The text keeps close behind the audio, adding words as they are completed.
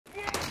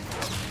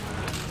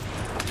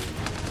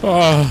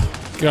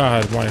Oh,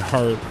 God, my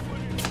heart.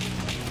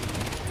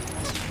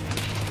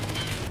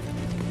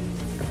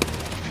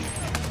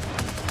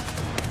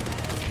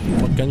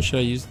 What gun should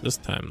I use this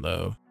time,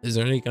 though? Is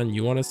there any gun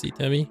you want to see,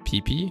 Timmy?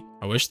 PP?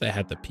 I wish they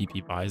had the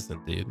PP Bison,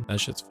 dude. That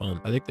shit's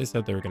fun. I think they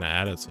said they were going to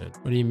add it soon.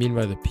 What do you mean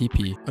by the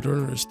PP? I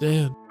don't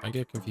understand. I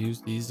get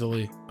confused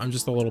easily. I'm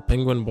just a little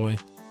penguin boy.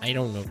 I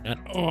don't know that.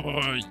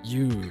 Oh,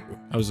 you.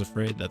 I was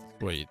afraid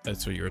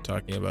that's what you were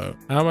talking about.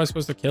 How am I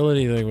supposed to kill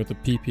anything with the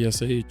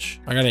PPSH?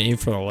 I gotta aim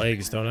for the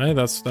legs, don't I?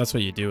 That's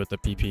what you do with the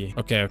PP.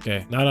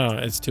 Okay. No,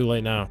 it's too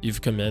late now.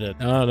 You've committed.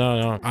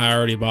 No. I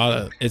already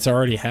bought it. It's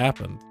already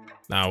happened.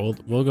 Now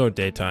we'll go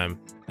daytime,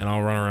 and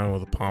I'll run around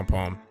with a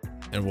pom-pom,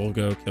 and we'll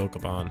go kill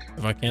Kaban.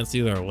 If I can't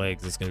see their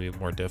legs, it's gonna be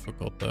more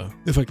difficult though.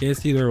 If I can't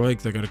see their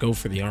legs, I gotta go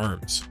for the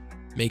arms.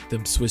 Make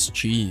them Swiss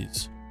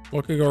cheese.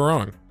 What could go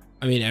wrong?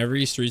 I mean,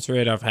 every Streets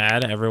raid I've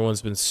had,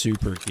 everyone's been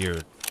super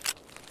geared.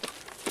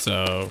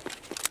 So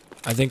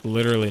I think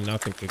literally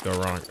nothing could go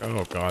wrong.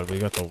 Oh God, we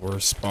got the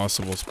worst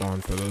possible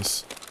spawn for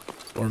this.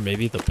 Or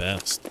maybe the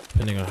best,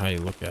 depending on how you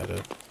look at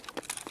it.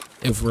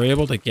 If we're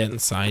able to get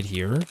inside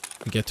here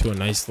and get to a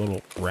nice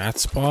little rat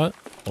spot,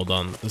 hold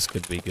on, this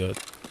could be good.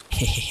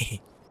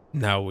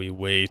 Now we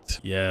wait,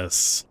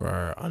 yes, for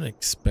our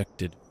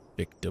unexpected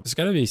victim. There's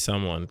gotta be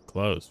someone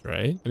close,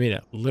 right? I mean,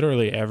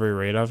 literally every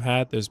raid I've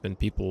had, there's been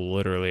people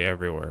literally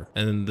everywhere.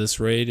 And this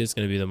raid is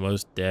gonna be the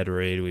most dead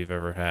raid we've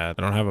ever had.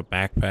 I don't have a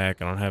backpack,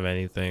 I don't have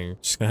anything.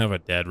 Just gonna have a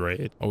dead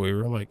raid. Oh, we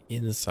were like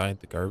inside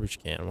the garbage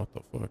can, what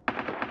the fuck?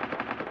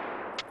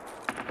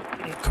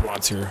 Come on,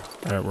 it's here.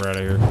 All right, we're out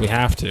of here. We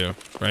have to,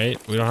 right?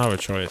 We don't have a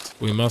choice.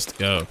 We must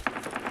go.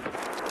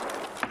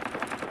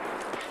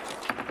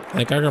 I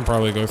think I can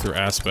probably go through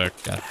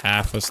aspect. Got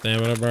half a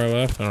stamina bar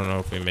left. I don't know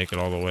if we make it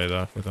all the way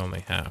though, with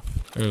only half.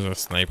 There's a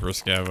sniper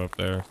scav up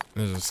there.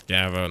 There's a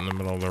scav out in the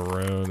middle of the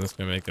road. That's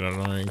gonna make it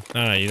annoying.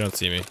 Nah, you don't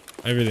see me.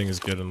 Everything is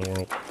good in the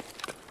world.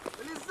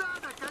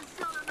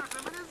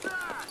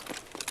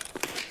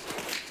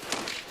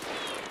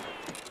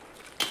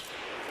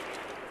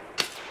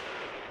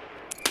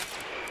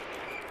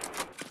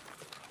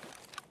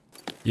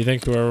 You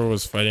think whoever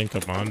was fighting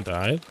Kaban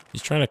died?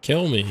 He's trying to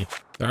kill me.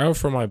 They're out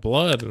for my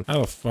blood.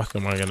 How the fuck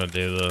am I gonna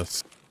do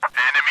this?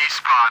 Enemy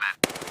spotted.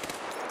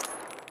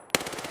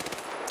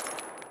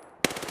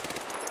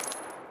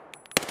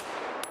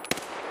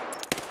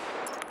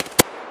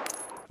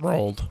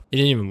 Rolled. He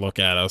didn't even look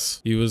at us.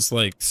 He was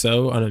like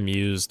so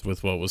unamused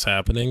with what was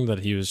happening that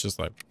he was just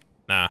like,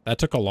 nah. That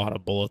took a lot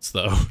of bullets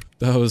though.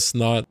 That was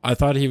not... I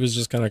thought he was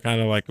just gonna kind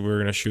of like we were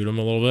gonna shoot him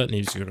a little bit and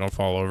he's gonna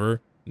fall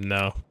over.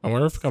 No. I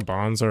wonder if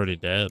Kaban's already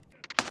dead.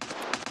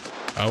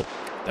 Oh,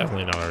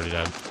 definitely not already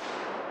dead.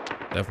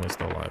 Definitely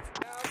still alive.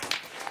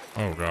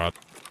 Oh God.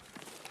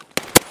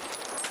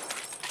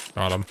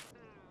 Got him.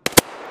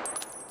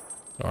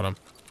 Got him.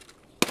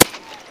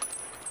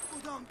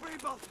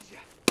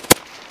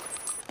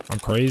 I'm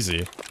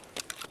crazy.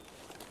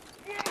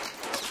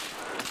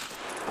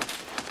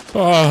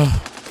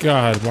 Oh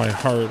God, my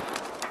heart.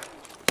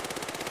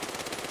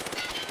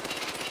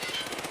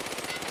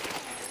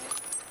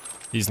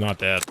 He's not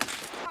dead.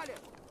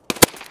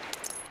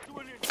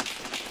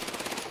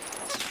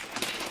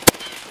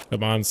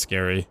 Come on,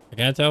 scary. I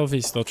can't tell if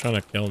he's still trying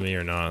to kill me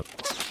or not.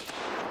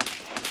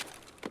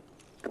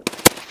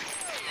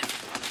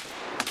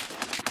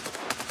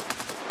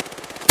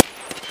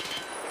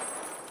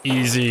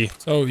 Easy.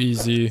 So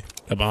easy.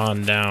 Come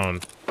on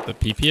down. The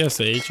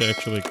PPSH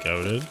actually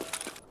goated.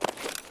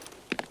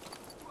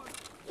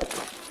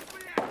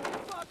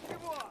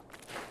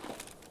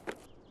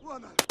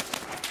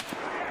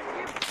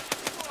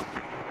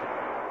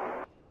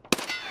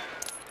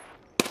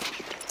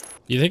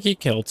 You think he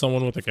killed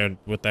someone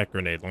with that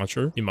grenade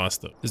launcher? He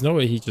must have. There's no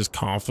way he just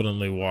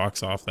confidently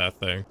walks off that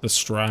thing. The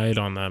stride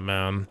on that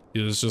man.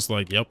 He was just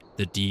like, yep,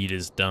 the deed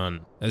is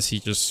done. As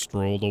he just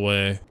strolled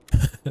away.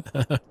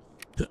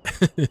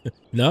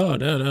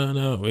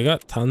 No. We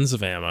got tons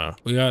of ammo.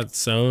 We got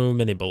so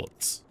many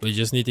bullets. We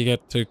just need to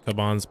get to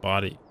Kaban's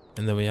body.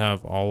 And then we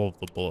have all of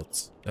the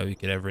bullets that we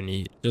could ever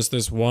need. Just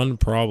this one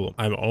problem.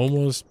 I'm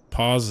almost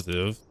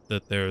positive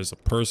that there's a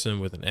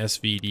person with an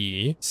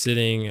SVD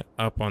sitting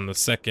up on the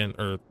second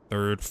or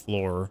third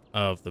floor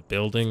of the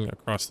building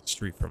across the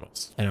street from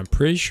us. And I'm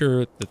pretty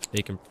sure that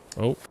they can...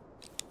 Oh.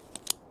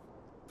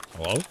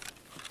 Hello?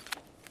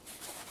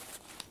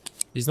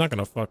 He's not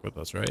gonna fuck with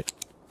us, right?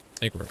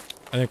 I think we're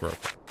okay.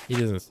 He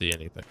doesn't see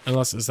anything.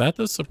 Unless, is that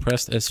the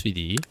suppressed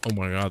SVD? Oh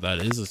my God, that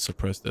is a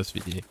suppressed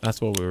SVD.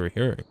 That's what we were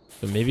hearing.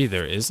 So maybe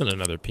there isn't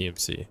another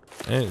PMC.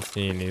 I didn't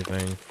see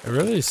anything. It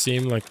really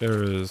seemed like there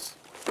was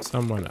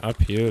someone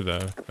up here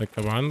though. Like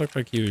Kaban looked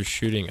like he was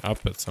shooting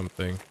up at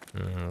something.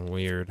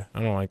 Weird.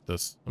 I don't like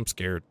this. I'm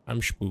scared.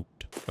 I'm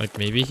spooked. Like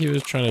maybe he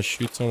was trying to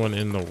shoot someone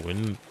in the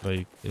wind,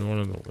 like in one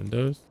of the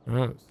windows. I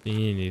don't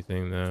see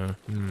anything though.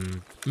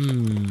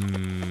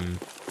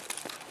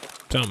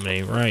 Something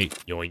ain't right.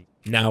 Yoink.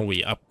 Now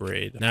we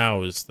upgrade.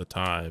 Now is the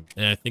time.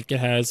 And I think it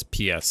has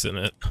PS in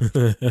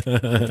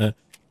it.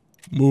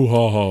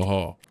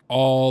 Moo-ha-ha-ha.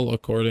 All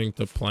according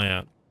to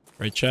plan.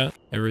 Right, chat?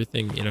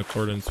 Everything in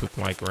accordance with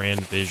my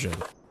grand vision.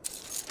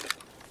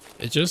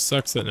 It just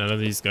sucks that none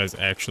of these guys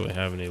actually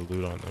have any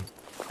loot on them.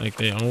 Like,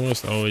 they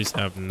almost always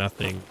have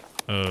nothing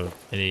of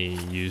any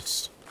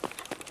use.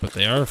 But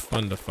they are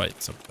fun to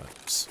fight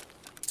sometimes.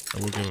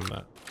 I will give them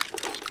that.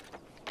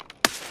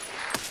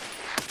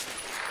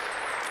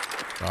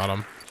 Got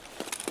him.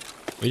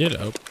 We did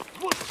hope.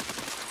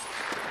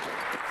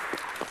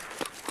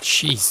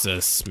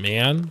 Jesus,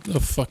 man. The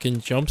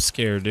fucking jump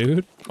scare,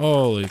 dude.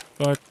 Holy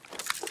fuck.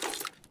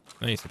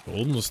 Nice, a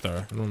golden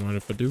star. I don't mind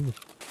if I do.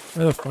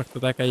 Where the fuck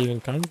did that guy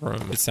even come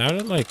from? It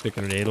sounded like the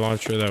grenade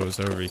launcher that was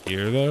over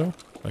here, though.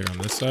 Like on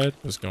this side,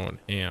 was going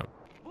ham.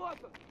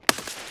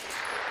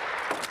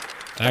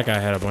 That guy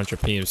had a bunch of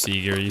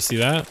PMC gear. You see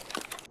that?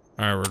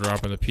 Alright, we're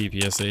dropping the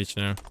PPSH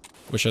now.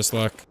 Wish us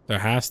luck. There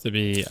has to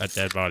be a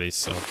dead body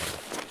somewhere.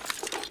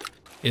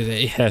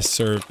 It has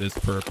served its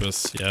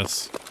purpose,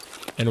 yes.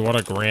 And what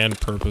a grand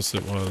purpose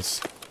it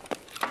was.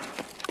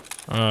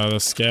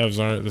 The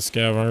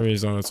scav army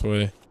is on its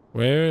way.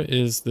 Where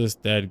is this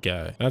dead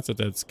guy? That's a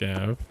dead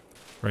scav.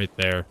 Right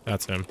there.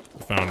 That's him.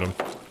 We found him.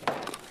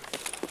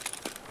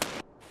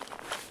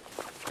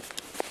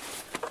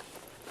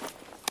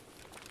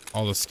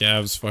 All the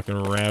scavs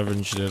fucking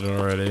ravaged it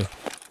already.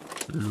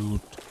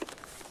 Loot.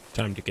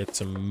 Time to get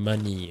some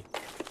money.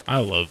 I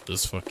love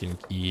this fucking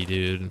key,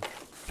 dude.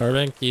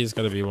 Tarbank key has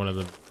got to be one of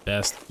the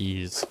best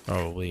keys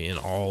probably in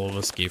all of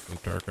Escape from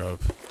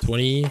Tarkov.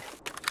 20.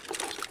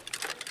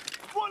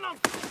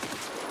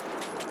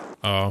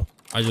 Oh,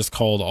 I just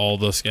called all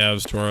the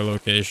scavs to our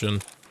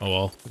location. Oh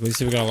well, at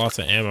least we got lots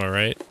of ammo,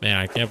 right? Man,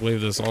 I can't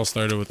believe this all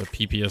started with a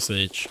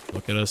PPSH.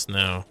 Look at us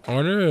now. I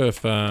wonder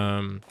if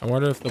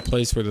the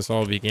place where this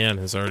all began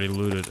has already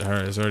looted,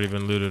 or has already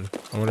been looted.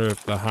 I wonder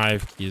if the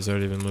hive key has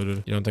already been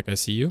looted. You don't think I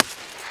see you?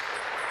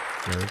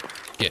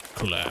 Nerd. Get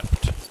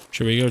clapped.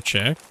 Should we go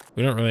check?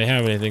 We don't really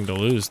have anything to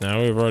lose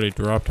now. We've already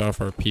dropped off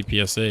our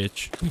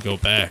PPSH. We go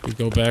back. We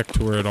go back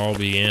to where it all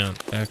began.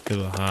 Back to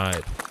the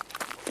hive.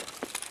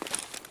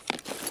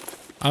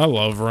 I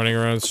love running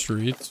around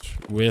streets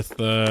with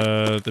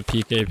the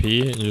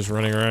PKP and just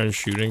running around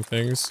shooting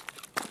things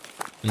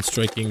and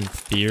striking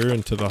fear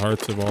into the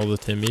hearts of all the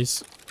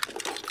Timmies.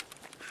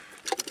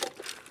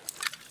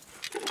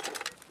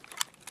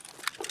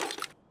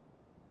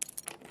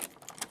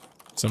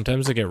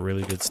 Sometimes I get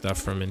really good stuff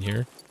from in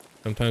here.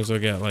 Sometimes I'll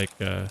get like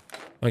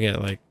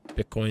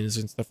bitcoins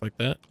and stuff like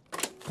that.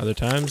 Other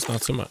times,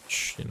 not so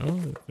much. You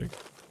know, like,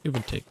 give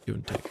and take, give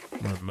and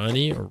take. More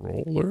money, a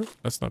roller.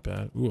 That's not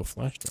bad. Ooh, a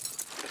flash drive.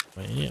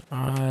 Man,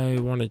 I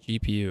want a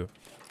GPU.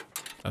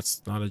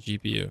 That's not a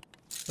GPU,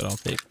 but I'll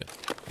take it.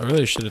 I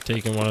really should have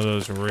taken one of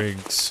those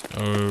rigs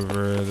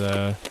over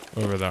the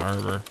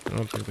armor. I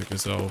don't think the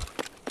Gazelle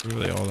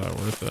really all that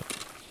worth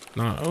it.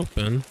 Not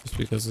open. Just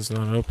because it's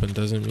not open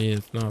doesn't mean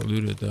it's not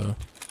looted though.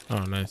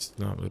 Oh, nice. It's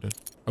not looted.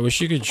 I wish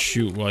you could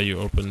shoot while you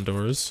open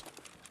doors.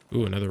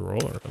 Ooh, another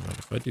roller. I mind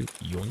if I do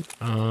yoink.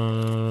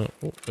 Oh,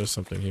 there's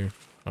something here.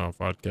 Oh,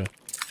 vodka.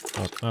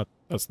 Oh,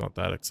 that's not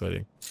that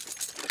exciting.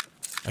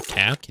 A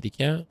cat? Kitty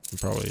cat? I'll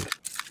probably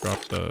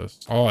drop those.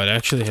 Oh, it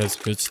actually has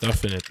good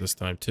stuff in it this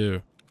time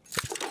too.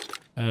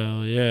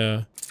 Hell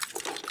yeah.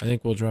 I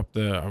think we'll drop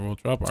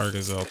our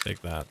Gazelle,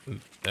 take that.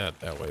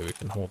 That way we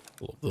can hold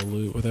the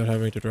loot without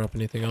having to drop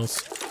anything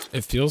else.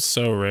 It feels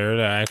so rare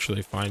to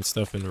actually find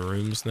stuff in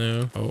rooms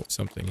now. Oh,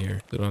 something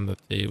here. Is it on the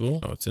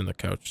table? Oh, it's in the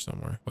couch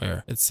somewhere.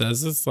 Where? It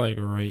says it's like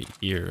right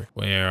here.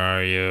 Where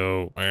are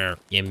you? Where?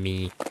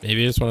 Gimme.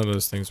 Maybe it's one of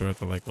those things where I have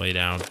to like lay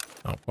down.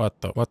 Oh,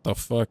 what the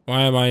fuck?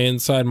 Why am I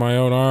inside my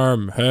own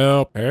arm?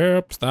 Help,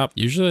 help, stop.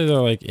 Usually they're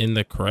like in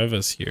the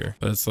crevice here,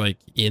 but it's like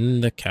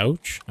in the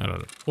couch. I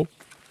don't know.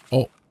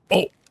 Oh.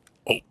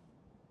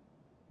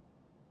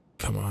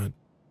 Come on.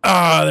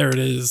 Ah, there it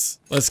is.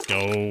 Let's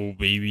go,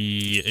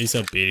 baby. It's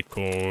a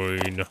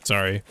Bitcoin.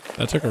 Sorry.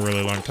 That took a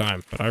really long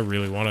time, but I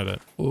really wanted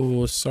it.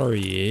 Oh,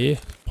 sorry,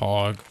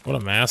 Pog. What a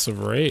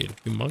massive raid.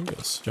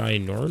 Humongous.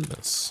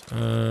 Ginormous.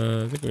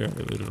 I think we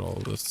already looted all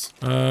of this.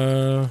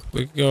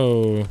 We could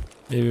go...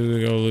 Maybe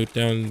we go loot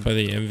down by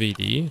the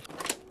MVD.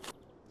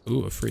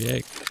 Ooh, a free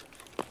egg.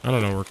 I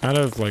don't know. We're kind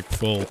of like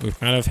full. We've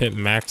kind of hit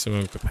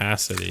maximum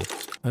capacity.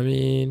 I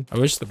mean, I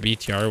wish the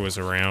BTR was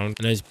around.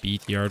 A nice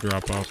BTR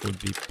drop-off would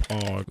be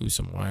pog. Ooh,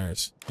 some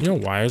wires. You know,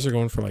 wires are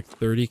going for like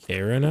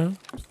 30K right now?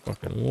 It's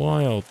fucking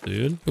wild,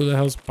 dude. Who the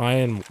hell's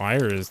buying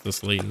wires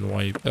this late in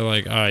wipe? They're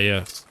like, ah,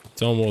 yes,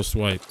 it's almost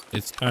wiped.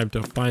 It's time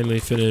to finally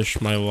finish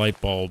my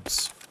light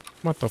bulbs.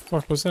 What the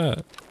fuck was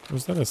that?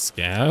 Was that a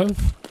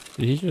scav?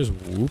 Did he just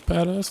whoop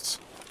at us?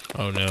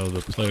 Oh no,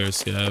 the player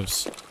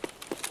scavs.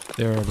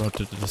 They're about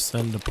to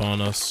descend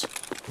upon us.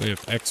 We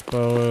have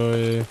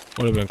Expo.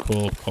 Would have been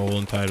cool if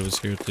Colon Tide was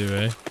here too,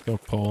 eh? Kill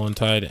Colon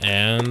Tide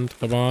and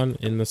Kaban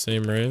in the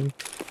same raid.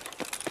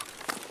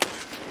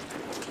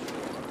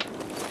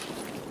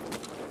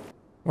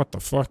 What the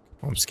fuck?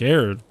 I'm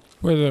scared.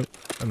 Wait,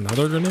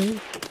 another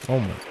grenade? Oh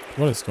my,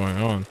 what is going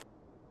on?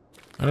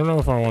 I don't know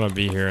if I want to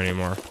be here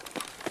anymore.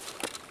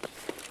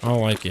 I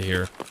don't like it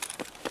here.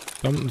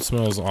 Something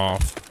smells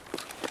off.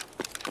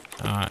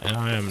 And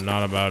I am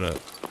not about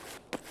it.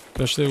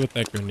 Especially with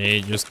that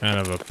grenade just kind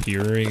of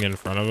appearing in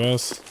front of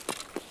us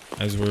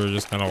as we were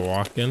just kind of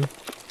walking.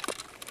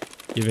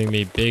 Giving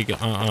me big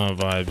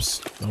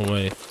vibes. No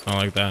way. Not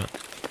like that.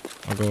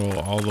 I'll go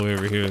all the way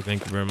over here.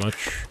 Thank you very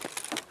much.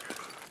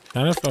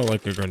 Kind of felt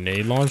like a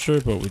grenade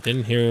launcher, but we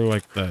didn't hear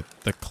like the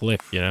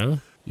click, you know?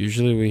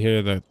 Usually we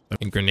hear the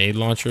grenade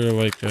launcher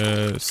like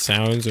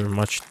sounds are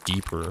much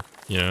deeper,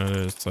 you know?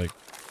 It's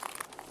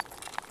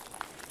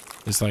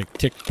like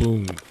tick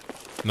boom,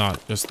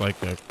 not just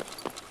like a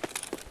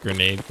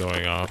grenade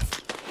going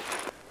off.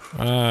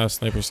 Ah,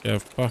 Sniper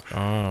Scav, fuck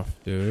off,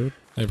 dude.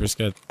 Sniper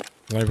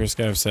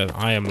Scav said,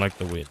 I am like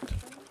the wind.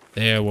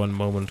 There one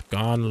moment,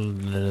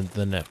 gone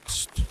the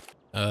next.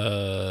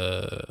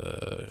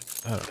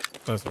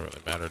 Doesn't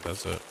really matter,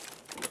 does it?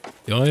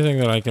 The only thing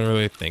that I can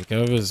really think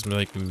of is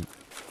like...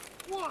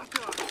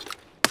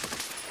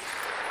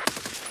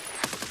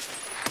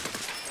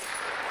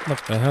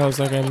 What the hell is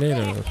that guy made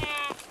of?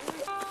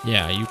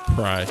 Yeah, you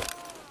cry.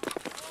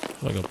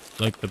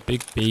 Like the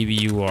big baby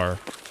you are.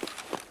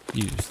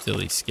 You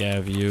silly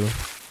scav, you.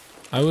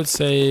 I would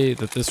say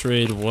that this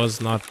raid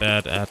was not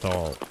bad at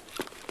all.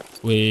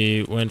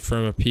 We went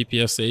from a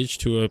PPSH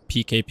to a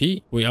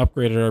PKP. We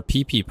upgraded our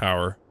PP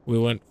power. We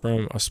went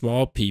from a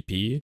small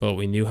PP, but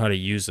we knew how to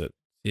use it.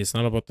 See, it's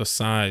not about the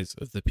size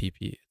of the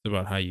PP. It's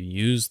about how you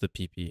use the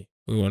PP.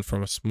 We went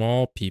from a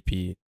small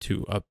PP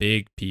to a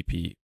big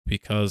PP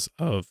because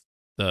of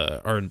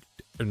our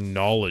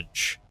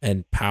knowledge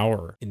and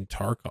power in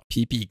Tarkov.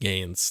 PP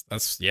gains.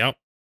 Yep.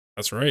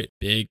 That's right.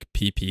 Big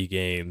PP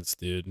gains,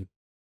 dude.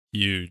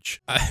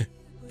 Huge.